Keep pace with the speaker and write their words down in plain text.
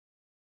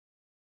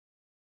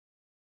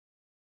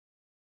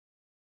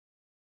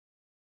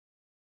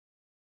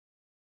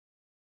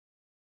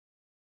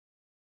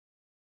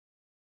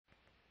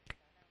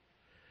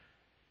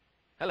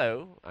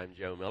Hello, I'm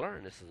Joe Miller,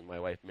 and this is my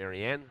wife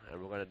Marianne,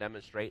 and we're going to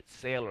demonstrate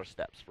sailor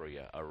steps for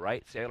you. A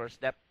right sailor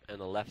step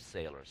and a left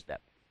sailor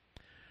step.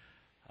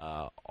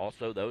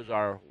 Also, those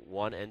are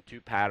 1 and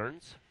 2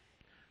 patterns.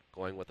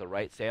 Going with the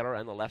right sailor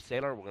and the left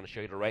sailor, we're going to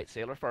show you the right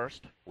sailor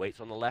first. Weights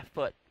on the left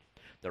foot.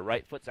 The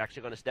right foot's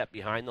actually going to step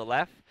behind the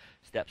left,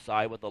 step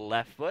side with the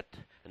left foot,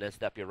 and then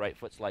step your right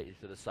foot slightly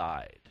to the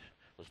side.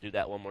 Let's do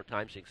that one more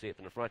time so you can see it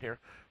from the front here.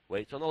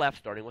 Weights on the left,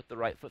 starting with the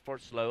right foot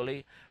forward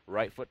slowly.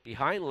 Right foot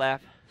behind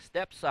left,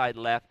 step side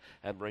left,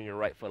 and bring your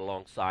right foot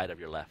alongside of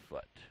your left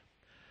foot.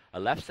 A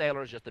left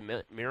sailor is just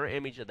a mirror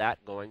image of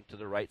that, going to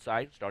the right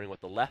side, starting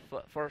with the left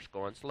foot first,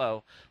 going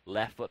slow.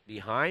 Left foot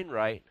behind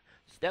right,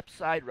 step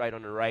side right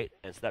on the right,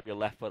 and step your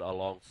left foot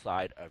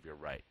alongside of your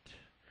right.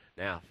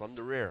 Now, from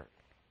the rear,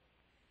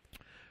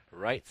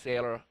 right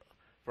sailor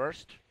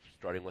first,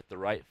 starting with the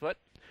right foot.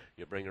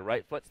 You bring your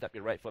right foot, step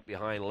your right foot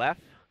behind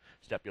left,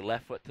 step your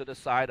left foot to the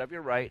side of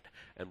your right,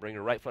 and bring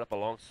your right foot up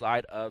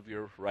alongside of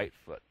your right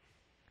foot.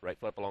 Right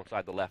foot up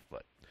alongside the left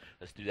foot.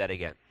 Let's do that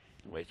again.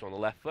 Weights on the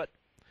left foot.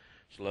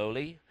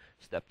 Slowly,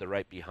 step the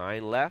right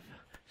behind left,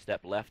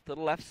 step left to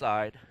the left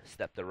side,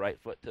 step the right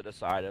foot to the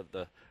side of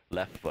the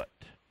left foot.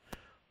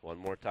 One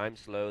more time,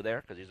 slow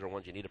there, because these are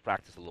ones you need to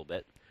practice a little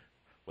bit.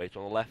 Weights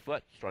on the left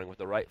foot, starting with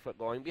the right foot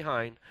going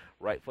behind.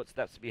 Right foot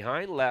steps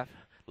behind left.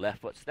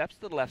 Left foot steps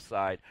to the left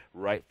side.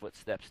 Right foot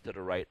steps to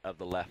the right of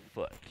the left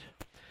foot.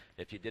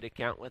 If you did a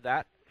count with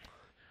that,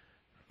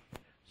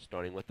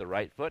 starting with the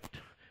right foot,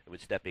 it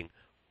was stepping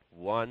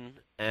 1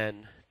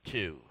 and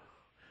 2.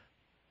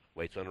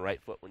 Weights on the right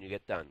foot when you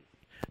get done.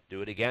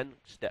 Do it again.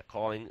 Step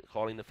calling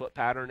the foot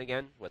pattern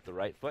again with the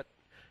right foot.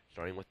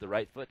 Starting with the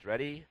right foot.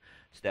 Ready?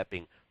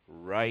 Stepping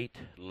right,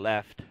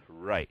 left,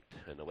 right.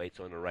 And the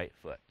weight's on the right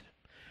foot.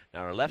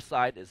 Now our left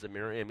side is the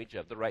mirror image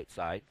of the right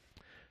side.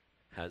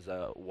 Has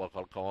a what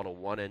I'll call it a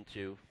 1 and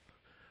 2.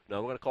 No,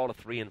 we're going to call it a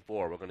 3 and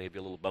 4. We're going to give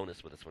you a little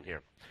bonus with this one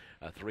here.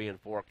 A 3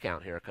 and 4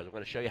 count here, because we're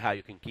going to show you how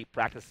you can keep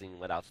practicing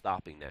without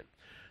stopping then.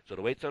 So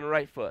the weight's on the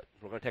right foot.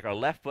 We're going to take our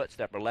left foot,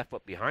 step our left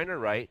foot behind our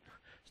right,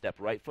 step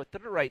right foot to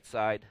the right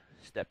side,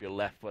 step your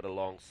left foot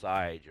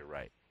alongside your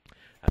right.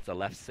 That's a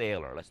left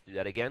sailor. Let's do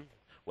that again.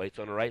 Weights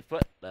on the right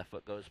foot. Left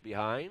foot goes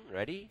behind.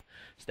 Ready?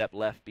 Step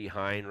left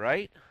behind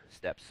right.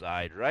 Step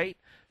side right.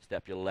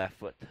 Step your left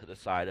foot to the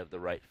side of the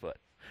right foot.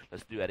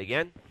 Let's do that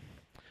again.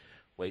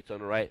 Weights on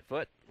the right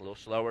foot. A little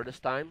slower this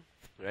time.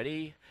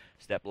 Ready?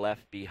 Step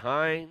left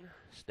behind.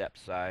 Step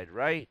side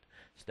right.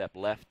 Step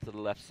left to the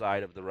left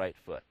side of the right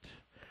foot.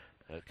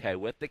 Okay,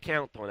 with the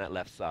count on that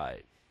left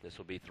side. This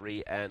will be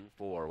 3 and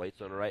 4.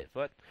 Weights on the right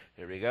foot.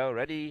 Here we go.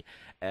 Ready?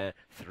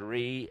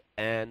 3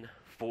 and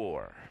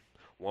 4.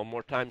 One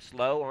more time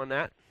slow on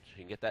that, so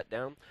you can get that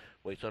down.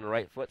 Weights on the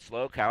right foot,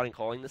 slow,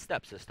 calling the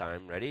steps this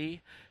time.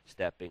 Ready?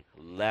 Stepping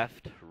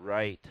left,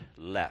 right,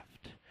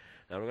 left.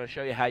 Now we're going to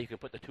show you how you can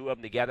put the two of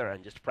them together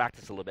and just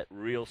practice a little bit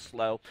real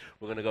slow.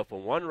 We're going to go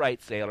from one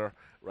right sailor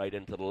right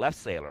into the left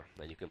sailor,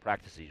 and you can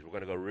practice these. We're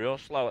going to go real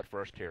slow at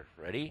first here.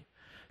 Ready?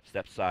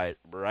 Step side,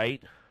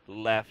 right,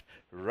 left,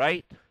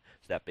 right.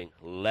 Stepping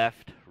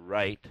left,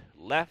 right,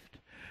 left.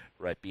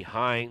 Right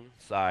behind,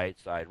 side,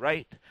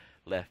 right.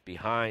 Left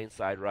behind,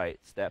 side right,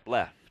 step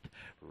left,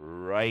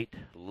 right,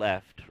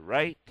 left,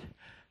 right,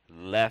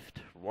 left,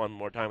 one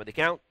more time with the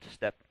count,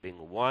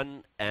 stepping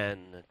 1 and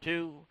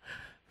 2,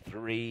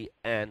 3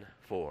 and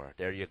 4.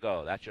 There you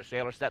go. That's your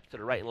sailor steps to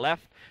the right and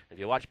left. If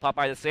you watch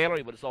Popeye the Sailor,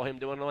 you would have saw him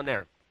doing it on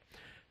there.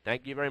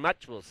 Thank you very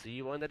much. We'll see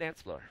you on the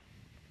dance floor.